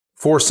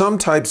For some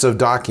types of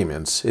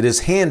documents, it is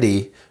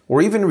handy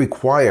or even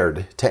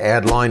required to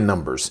add line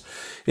numbers.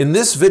 In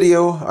this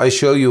video, I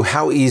show you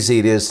how easy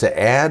it is to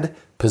add,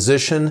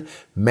 position,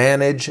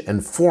 manage,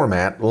 and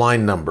format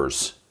line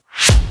numbers.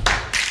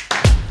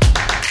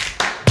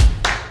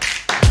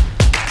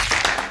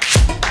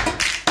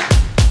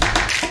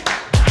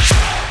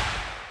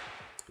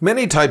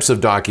 Many types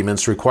of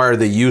documents require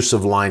the use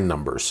of line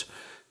numbers.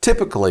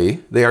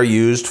 Typically, they are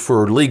used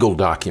for legal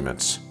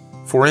documents.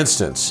 For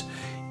instance,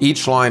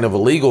 each line of a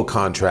legal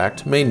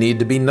contract may need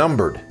to be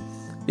numbered.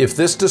 If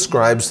this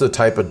describes the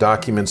type of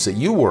documents that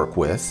you work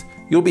with,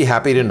 you'll be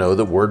happy to know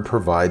that Word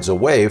provides a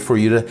way for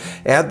you to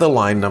add the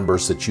line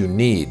numbers that you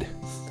need.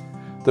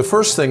 The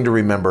first thing to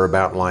remember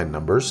about line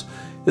numbers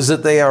is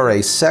that they are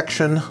a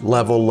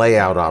section-level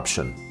layout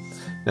option.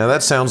 Now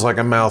that sounds like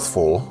a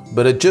mouthful,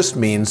 but it just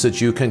means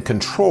that you can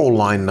control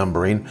line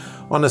numbering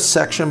on a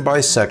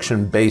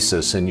section-by-section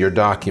basis in your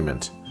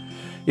document.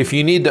 If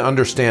you need to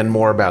understand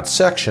more about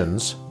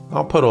sections,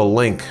 I'll put a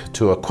link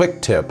to a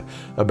quick tip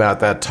about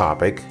that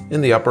topic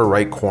in the upper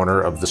right corner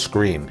of the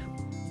screen.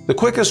 The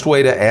quickest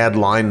way to add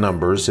line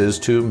numbers is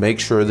to make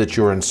sure that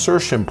your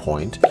insertion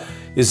point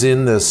is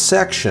in the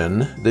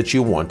section that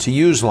you want to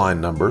use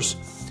line numbers,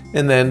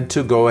 and then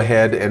to go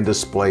ahead and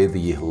display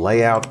the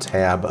Layout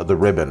tab of the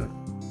ribbon.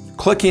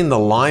 Clicking the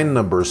Line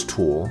Numbers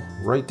tool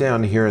right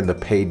down here in the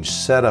Page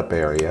Setup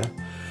area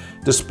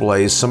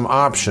displays some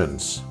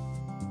options.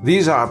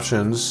 These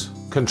options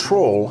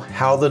control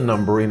how the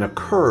numbering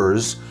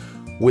occurs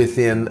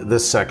within the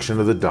section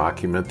of the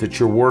document that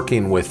you're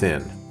working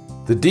within.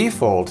 The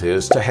default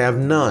is to have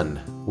none,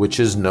 which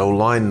is no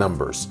line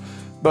numbers,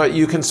 but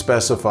you can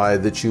specify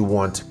that you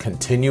want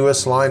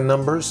continuous line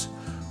numbers,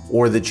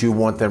 or that you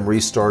want them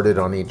restarted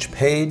on each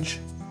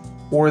page,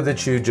 or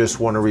that you just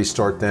want to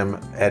restart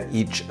them at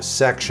each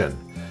section.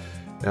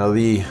 Now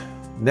the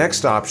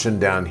next option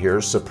down here,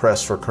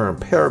 suppress for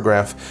current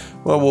paragraph,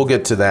 well, we'll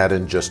get to that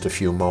in just a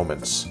few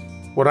moments.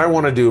 What I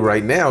want to do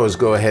right now is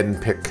go ahead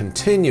and pick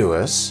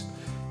continuous,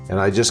 and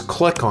I just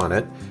click on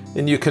it,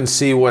 and you can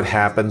see what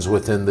happens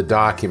within the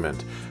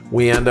document.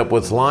 We end up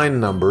with line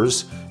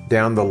numbers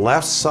down the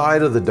left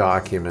side of the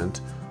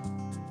document,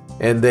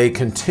 and they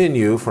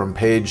continue from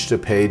page to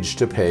page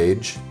to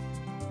page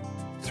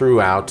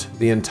throughout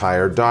the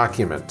entire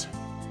document.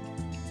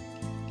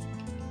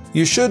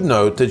 You should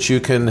note that you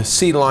can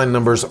see line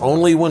numbers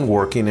only when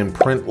working in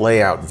Print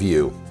Layout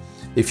view.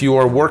 If you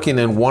are working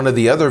in one of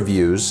the other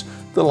views,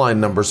 the line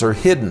numbers are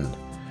hidden.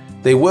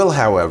 They will,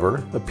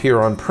 however,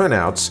 appear on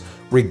printouts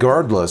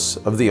regardless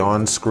of the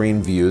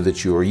on-screen view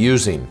that you are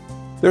using.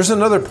 There's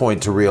another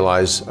point to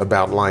realize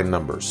about line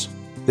numbers.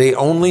 They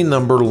only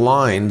number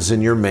lines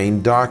in your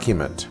main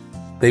document.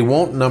 They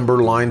won't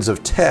number lines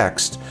of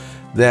text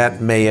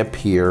that may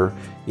appear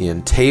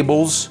in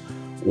tables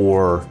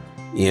or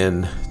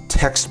in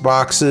text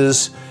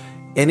boxes,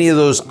 any of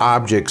those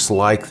objects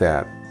like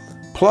that.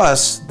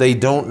 Plus, they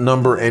don't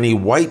number any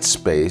white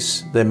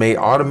space that may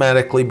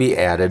automatically be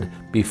added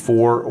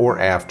before or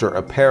after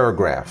a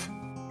paragraph.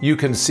 You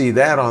can see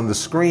that on the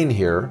screen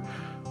here,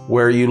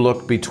 where you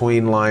look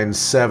between lines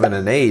 7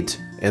 and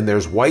 8, and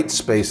there's white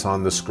space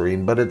on the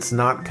screen, but it's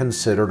not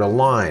considered a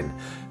line.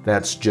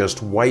 That's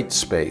just white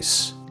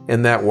space,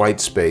 and that white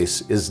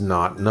space is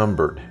not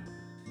numbered.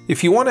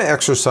 If you want to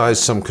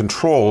exercise some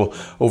control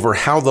over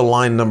how the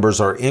line numbers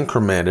are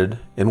incremented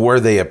and where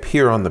they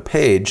appear on the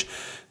page,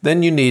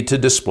 then you need to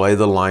display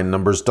the Line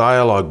Numbers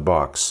dialog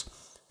box.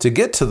 To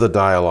get to the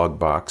dialog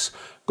box,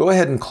 go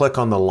ahead and click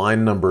on the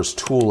Line Numbers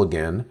tool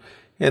again,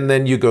 and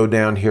then you go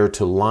down here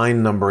to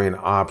Line Numbering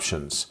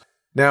Options.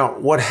 Now,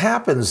 what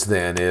happens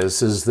then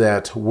is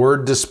that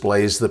Word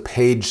displays the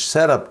Page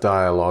Setup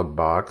dialog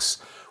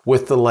box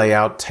with the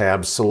Layout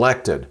tab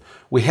selected.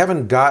 We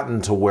haven't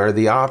gotten to where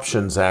the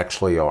options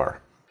actually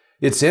are.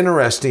 It's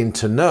interesting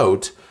to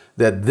note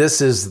that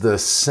this is the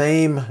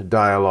same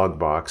dialog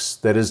box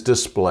that is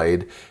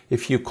displayed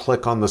if you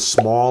click on the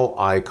small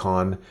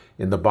icon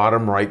in the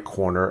bottom right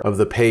corner of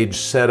the Page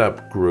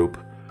Setup group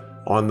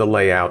on the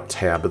Layout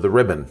tab of the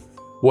ribbon.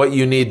 What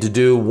you need to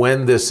do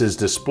when this is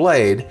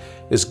displayed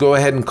is go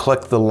ahead and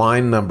click the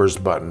Line Numbers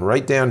button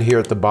right down here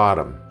at the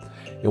bottom.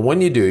 And when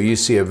you do, you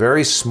see a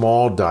very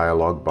small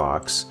dialog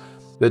box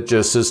that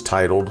just is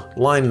titled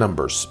Line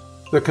Numbers.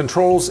 The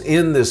controls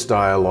in this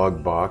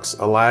dialog box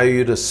allow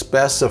you to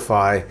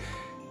specify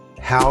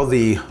how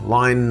the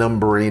line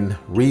numbering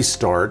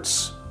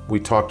restarts. We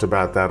talked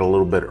about that a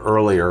little bit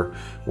earlier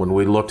when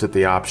we looked at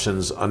the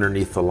options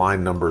underneath the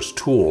Line Numbers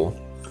tool,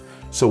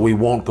 so we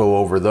won't go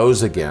over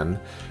those again,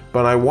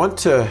 but I want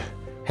to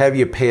have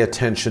you pay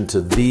attention to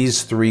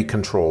these three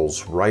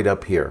controls right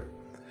up here.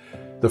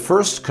 The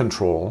first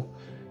control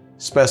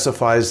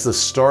specifies the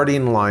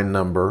starting line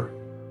number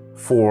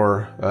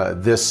for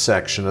this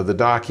section of the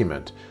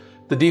document.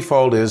 The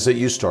default is that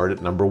you start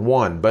at number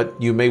 1, but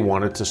you may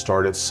want it to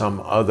start at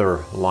some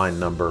other line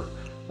number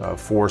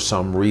for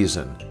some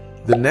reason.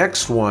 The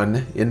next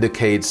one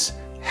indicates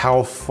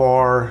how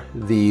far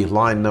the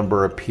line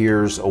number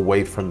appears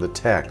away from the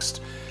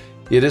text.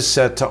 It is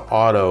set to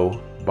auto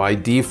by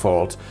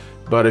default,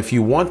 but if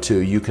you want to,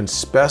 you can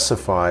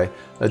specify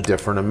a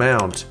different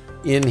amount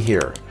in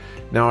here.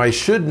 Now I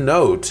should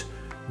note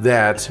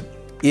that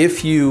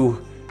if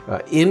you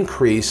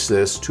increase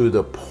this to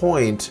the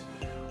point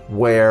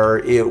where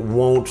it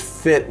won't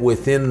fit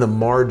within the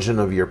margin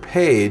of your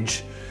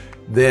page,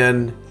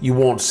 then you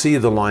won't see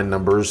the line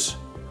numbers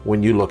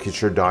when you look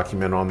at your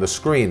document on the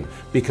screen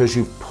because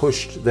you've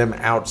pushed them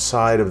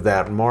outside of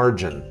that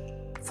margin.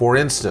 For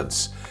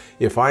instance,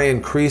 if I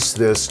increase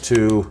this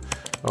to,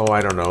 oh,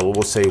 I don't know,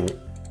 we'll say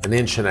 1.5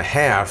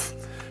 inches,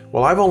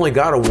 well, I've only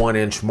got a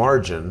 1-inch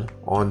margin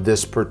on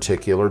this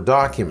particular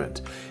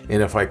document.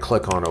 And if I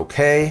click on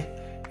OK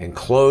and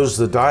close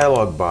the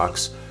dialog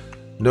box,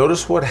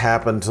 notice what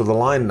happened to the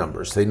line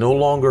numbers. They no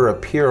longer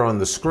appear on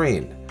the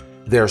screen.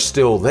 They're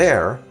still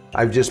there.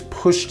 I've just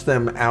pushed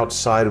them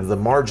outside of the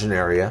margin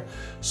area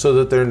so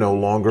that they're no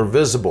longer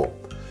visible.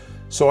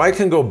 So I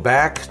can go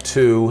back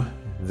to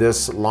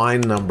this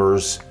line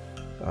numbers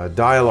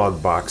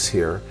dialog box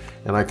here,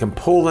 and I can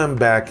pull them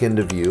back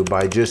into view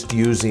by just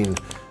using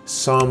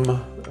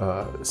some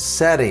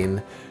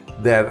setting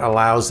that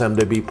allows them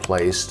to be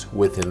placed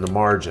within the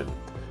margin.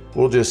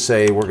 We'll just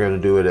say we're going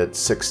to do it at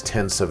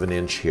 0.6 of an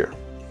inch here.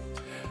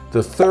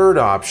 The third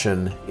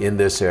option in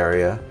this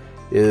area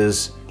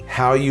is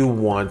how you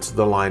want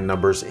the line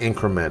numbers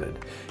incremented.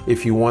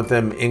 If you want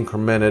them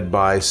incremented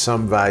by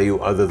some value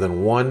other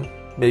than 1,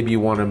 maybe you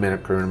want them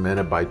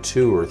incremented by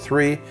 2 or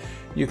 3,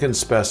 you can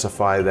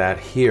specify that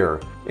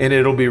here, and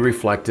it'll be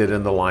reflected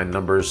in the line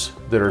numbers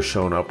that are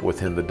shown up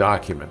within the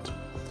document.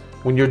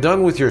 When you're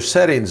done with your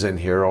settings in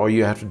here, all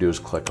you have to do is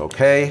click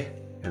OK,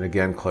 and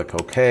again click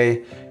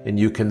OK, and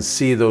you can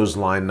see those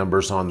line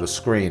numbers on the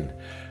screen.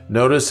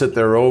 Notice that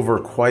they're over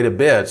quite a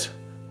bit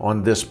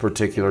on this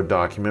particular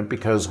document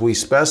because we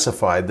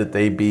specified that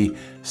they be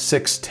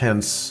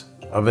 0.6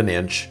 of an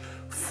inch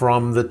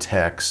from the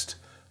text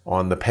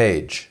on the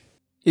page.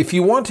 If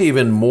you want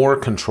even more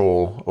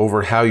control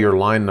over how your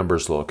line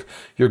numbers look,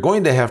 you're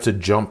going to have to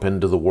jump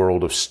into the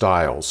world of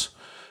styles.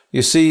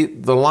 You see,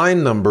 the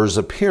line numbers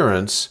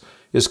appearance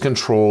is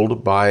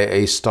controlled by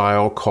a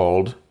style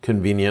called,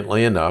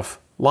 conveniently enough,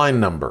 line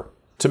number.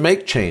 To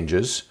make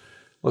changes,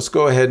 let's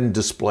go ahead and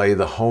display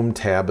the Home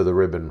tab of the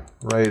ribbon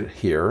right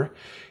here.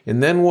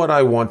 And then what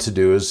I want to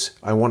do is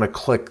I want to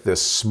click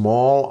this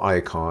small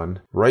icon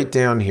right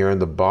down here in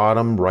the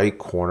bottom right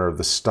corner of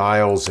the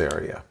Styles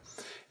area.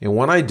 And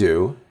when I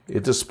do,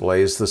 it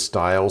displays the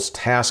Styles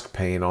task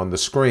pane on the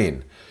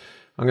screen.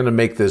 I'm going to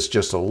make this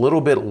just a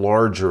little bit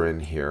larger in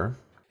here.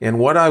 And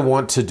what I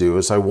want to do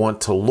is I want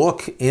to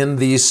look in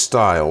these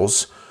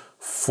styles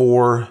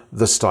for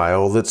the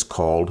style that's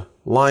called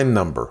line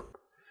number.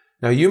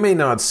 Now you may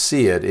not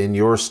see it in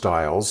your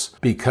styles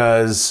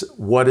because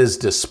what is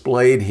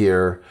displayed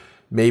here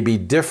may be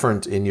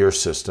different in your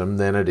system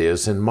than it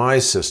is in my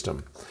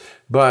system.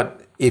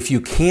 But if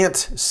you can't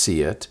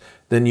see it,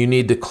 then you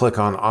need to click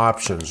on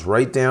Options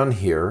right down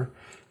here,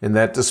 and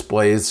that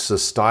displays the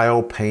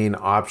Style Pane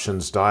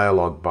Options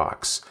dialog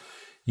box.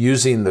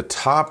 Using the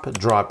top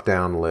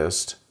drop-down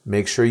list,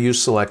 make sure you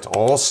select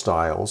all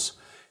styles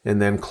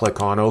and then click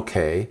on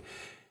OK.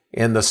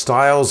 And the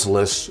styles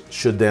list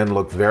should then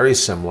look very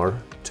similar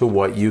to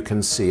what you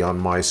can see on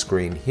my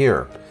screen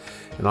here.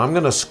 And I'm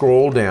going to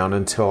scroll down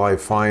until I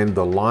find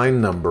the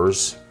line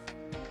numbers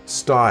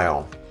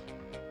style.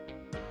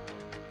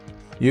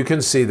 You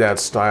can see that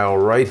style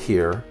right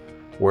here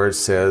where it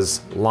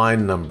says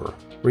line number.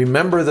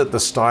 Remember that the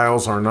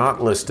styles are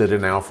not listed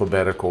in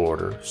alphabetical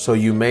order, so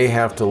you may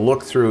have to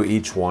look through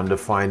each one to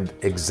find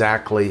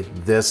exactly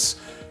this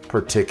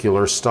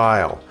particular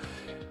style.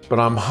 But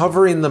I'm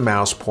hovering the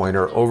mouse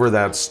pointer over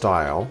that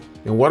style,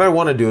 and what I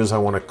want to do is I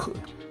want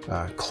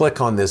to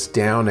click on this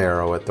down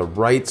arrow at the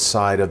right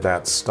side of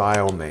that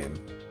style name.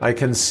 I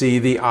can see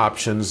the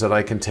options that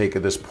I can take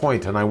at this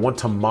point, and I want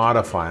to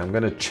modify. I'm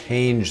going to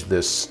change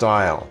this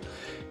style.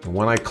 And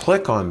when I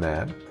click on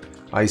that,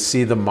 I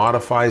see the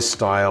Modify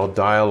Style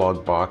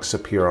dialog box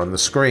appear on the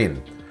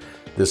screen.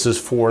 This is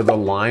for the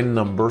line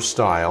number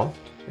style,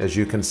 as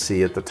you can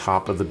see at the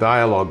top of the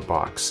dialog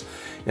box.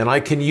 And I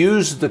can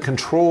use the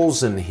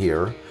controls in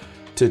here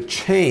to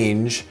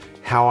change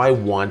how I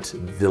want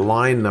the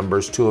line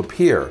numbers to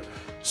appear.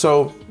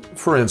 So,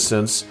 for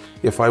instance,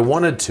 if I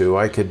wanted to,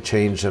 I could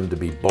change them to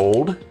be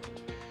bold,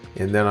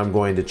 and then I'm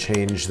going to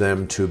change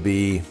them to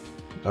be,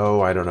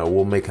 oh, I don't know,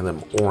 we'll make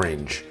them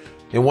orange.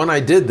 And when I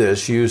did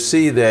this, you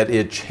see that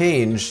it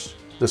changed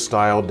the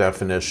style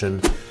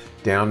definition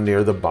down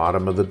near the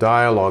bottom of the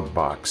dialog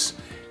box.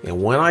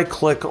 And when I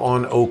click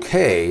on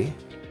OK,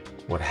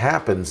 what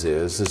happens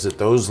is that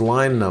those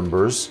line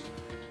numbers,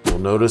 you'll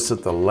notice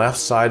at the left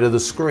side of the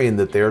screen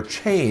that they're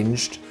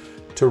changed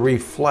to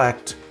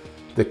reflect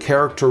the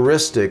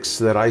characteristics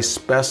that I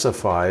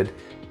specified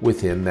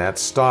within that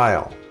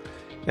style.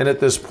 And at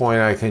this point,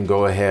 I can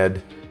go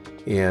ahead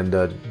and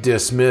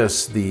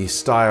dismiss the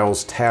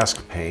Styles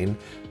task pane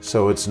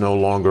so it's no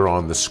longer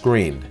on the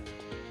screen.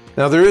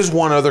 Now there is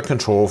one other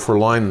control for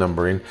line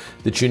numbering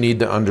that you need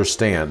to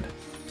understand.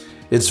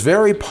 It's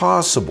very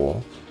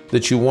possible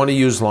that you want to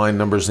use line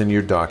numbers in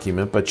your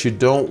document, but you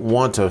don't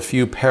want a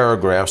few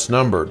paragraphs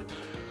numbered.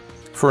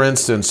 For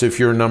instance, if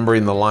you're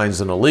numbering the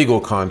lines in a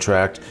legal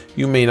contract,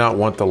 you may not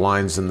want the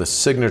lines in the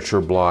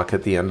signature block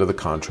at the end of the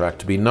contract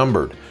to be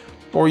numbered,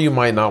 or you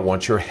might not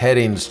want your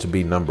headings to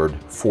be numbered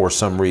for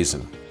some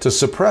reason. To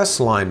suppress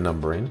line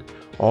numbering,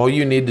 all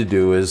you need to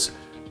do is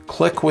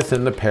click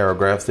within the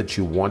paragraph that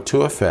you want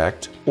to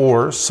affect,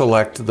 or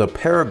select the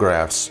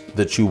paragraphs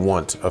that you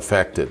want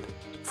affected.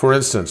 For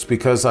instance,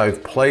 because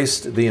I've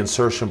placed the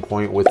insertion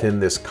point within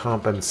this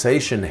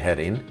compensation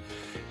heading,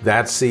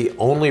 that's the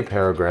only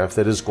paragraph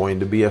that is going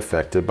to be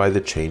affected by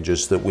the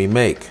changes that we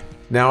make.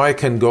 Now I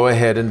can go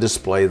ahead and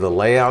display the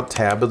Layout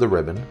tab of the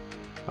ribbon.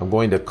 I'm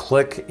going to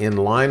click in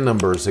line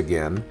numbers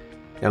again,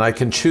 and I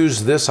can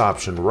choose this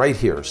option right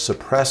here,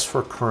 Suppress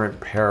for Current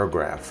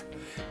Paragraph.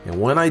 And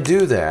when I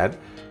do that,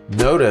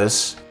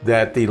 notice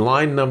that the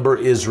line number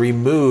is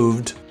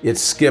removed. It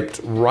skipped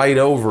right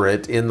over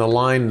it in the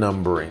line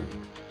numbering.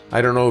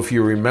 I don't know if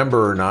you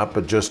remember or not,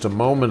 but just a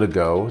moment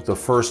ago, the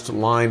first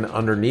line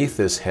underneath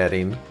this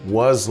heading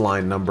was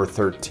line number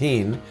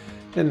 13,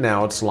 and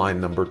now it's line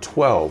number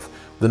 12.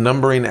 The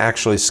numbering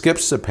actually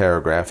skips the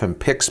paragraph and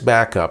picks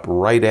back up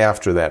right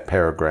after that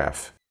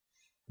paragraph.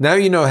 Now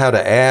you know how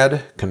to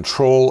add,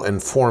 control,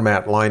 and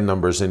format line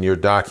numbers in your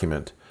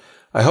document.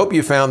 I hope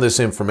you found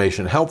this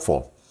information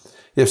helpful.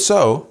 If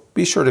so,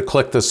 be sure to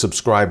click the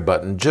subscribe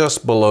button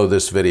just below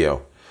this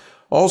video.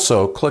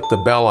 Also, click the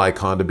bell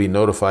icon to be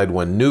notified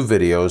when new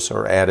videos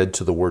are added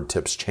to the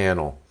WordTips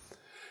channel.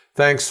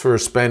 Thanks for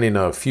spending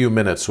a few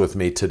minutes with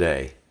me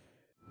today.